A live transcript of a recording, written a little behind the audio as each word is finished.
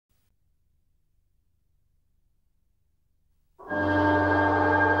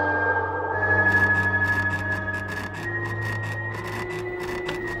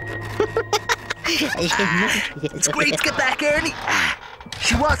It's great to get back early.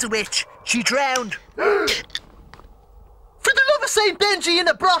 She was a witch. She drowned. For the love of St. Benji in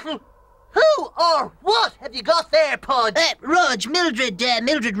a bottle! Who or what have you got there, Podge? Rodge,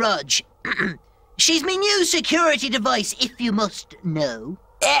 Mildred Rodge. She's my new security device, if you must know.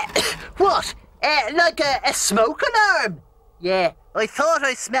 What? Like a smoke alarm? Yeah, I thought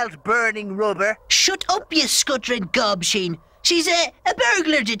I smelled burning rubber. Shut up, you scuttering gobsheen. She's a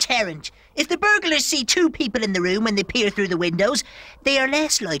burglar deterrent. If the burglars see two people in the room when they peer through the windows, they are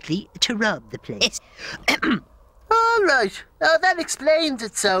less likely to rob the place. All right. That explains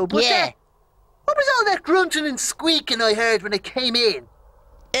it so. But yeah. What was all that grunting and squeaking I heard when I came in?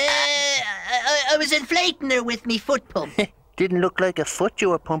 I was inflating her with me foot pump. Didn't look like a foot you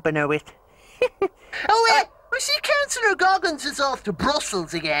were pumping her with. I see Councillor Goggins is off to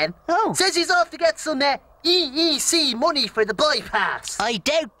Brussels again. Oh. Says he's off to get some EEC money for the bypass. I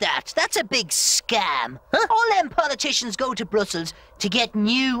doubt that. That's a big scam. Huh? All them politicians go to Brussels to get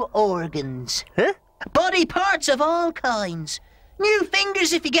new organs. Huh? Body parts of all kinds. New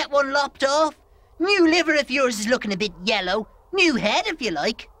fingers if you get one lopped off. New liver if yours is looking a bit yellow. New head if you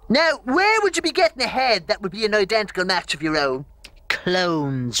like. Now, where would you be getting a head that would be an identical match of your own?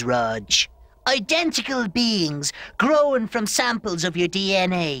 Clones, Rodge. Identical beings growing from samples of your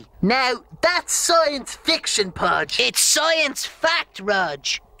DNA. Now, that's science fiction, Podge. It's science fact,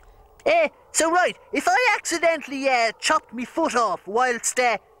 Rodge. So right, if I accidentally chopped me foot off whilst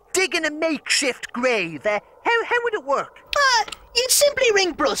digging a makeshift grave, how would it work? You'd simply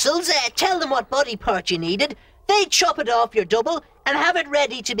ring Brussels, tell them what body part you needed, they'd chop it off your double and have it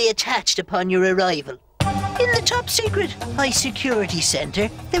ready to be attached upon your arrival. In the top secret high security centre,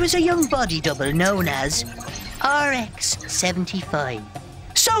 there was a young body double known as RX-75.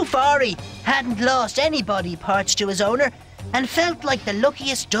 So far he hadn't lost any body parts to his owner and felt like the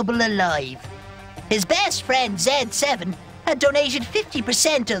luckiest double alive. His best friend Z7 had donated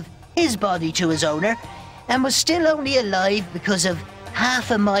 50% of his body to his owner and was still only alive because of half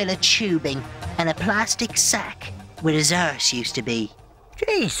a mile of tubing and a plastic sack where his arse used to be.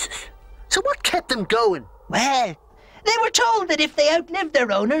 Jesus. So what kept them going? Well, they were told that if they outlived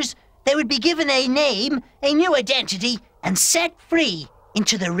their owners, they would be given a name, a new identity, and set free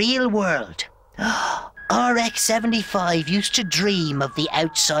into the real world. RX-75 used to dream of the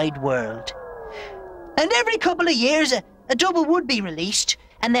outside world. And every couple of years, a double would be released,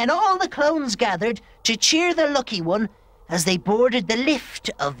 and then all the clones gathered to cheer the lucky one as they boarded the lift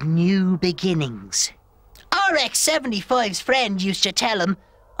of new beginnings. RX-75's friend used to tell him,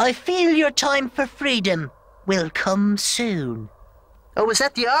 "I feel your time for freedom will come soon." Oh, was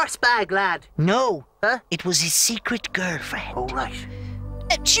that the arse bag lad? No, Huh? it was his secret girlfriend. Oh, right.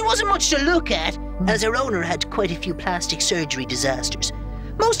 She wasn't much to look at, as her owner had quite a few plastic surgery disasters.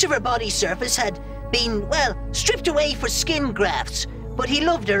 Most of her body surface had been, well, stripped away for skin grafts, but he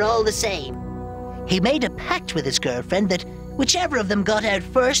loved her all the same. He made a pact with his girlfriend that whichever of them got out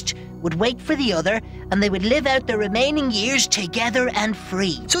first would wait for the other, and they would live out their remaining years together and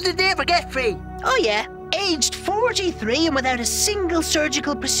free. So did they ever get free? Oh yeah, aged 43 and without a single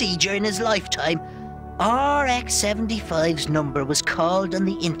surgical procedure in his lifetime, RX-75's number was called on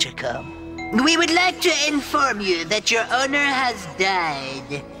the intercom. "We would like to inform you that your owner has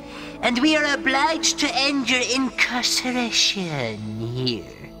died, and we are obliged to end your incarceration here.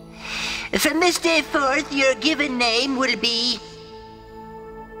 From this day forth, your given name will be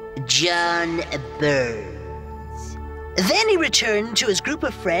John Burns." Then he returned to his group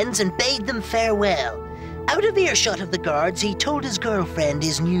of friends and bade them farewell. Out of earshot of the guards, he told his girlfriend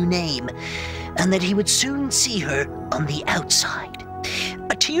his new name, and that he would soon see her on the outside.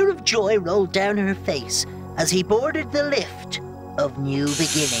 A tear of joy rolled down her face as he boarded the lift of new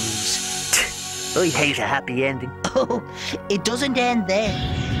beginnings. I hate a happy ending. Oh, it doesn't end there.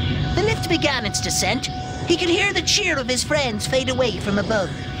 The lift began its descent. He could hear the cheer of his friends fade away from above.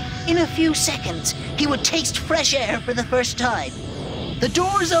 In a few seconds, he would taste fresh air for the first time. The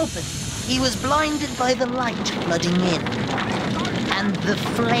doors opened. He was blinded by the light flooding in. And the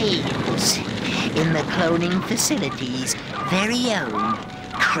flames in the cloning facility's very own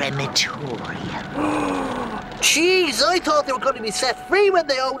crematorium. Jeez, I thought they were going to be set free when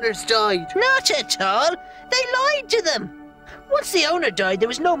the owners died. Not at all. They lied to them. Once the owner died, there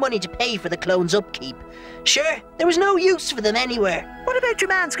was no money to pay for the clones' upkeep. Sure, there was no use for them anywhere. What about your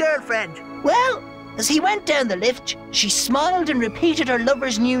man's girlfriend? Well, as he went down the lift, she smiled and repeated her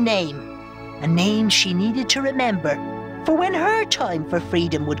lover's new name. A name she needed to remember for when her time for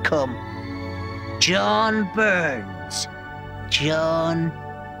freedom would come. John Burns. John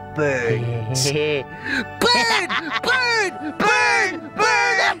Burns. Burn! Burn! Burn!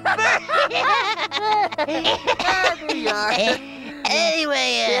 Burn! Burn! There you are.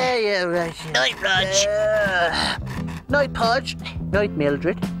 Anyway, Yeah, right. night, Rodge. Night, Podge. Night,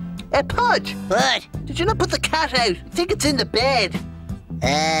 Mildred. Podge, What? did you not put the cat out? I think it's in the bed.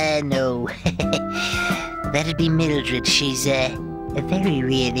 No. That'd be Mildred. She's, very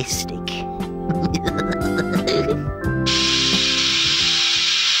realistic.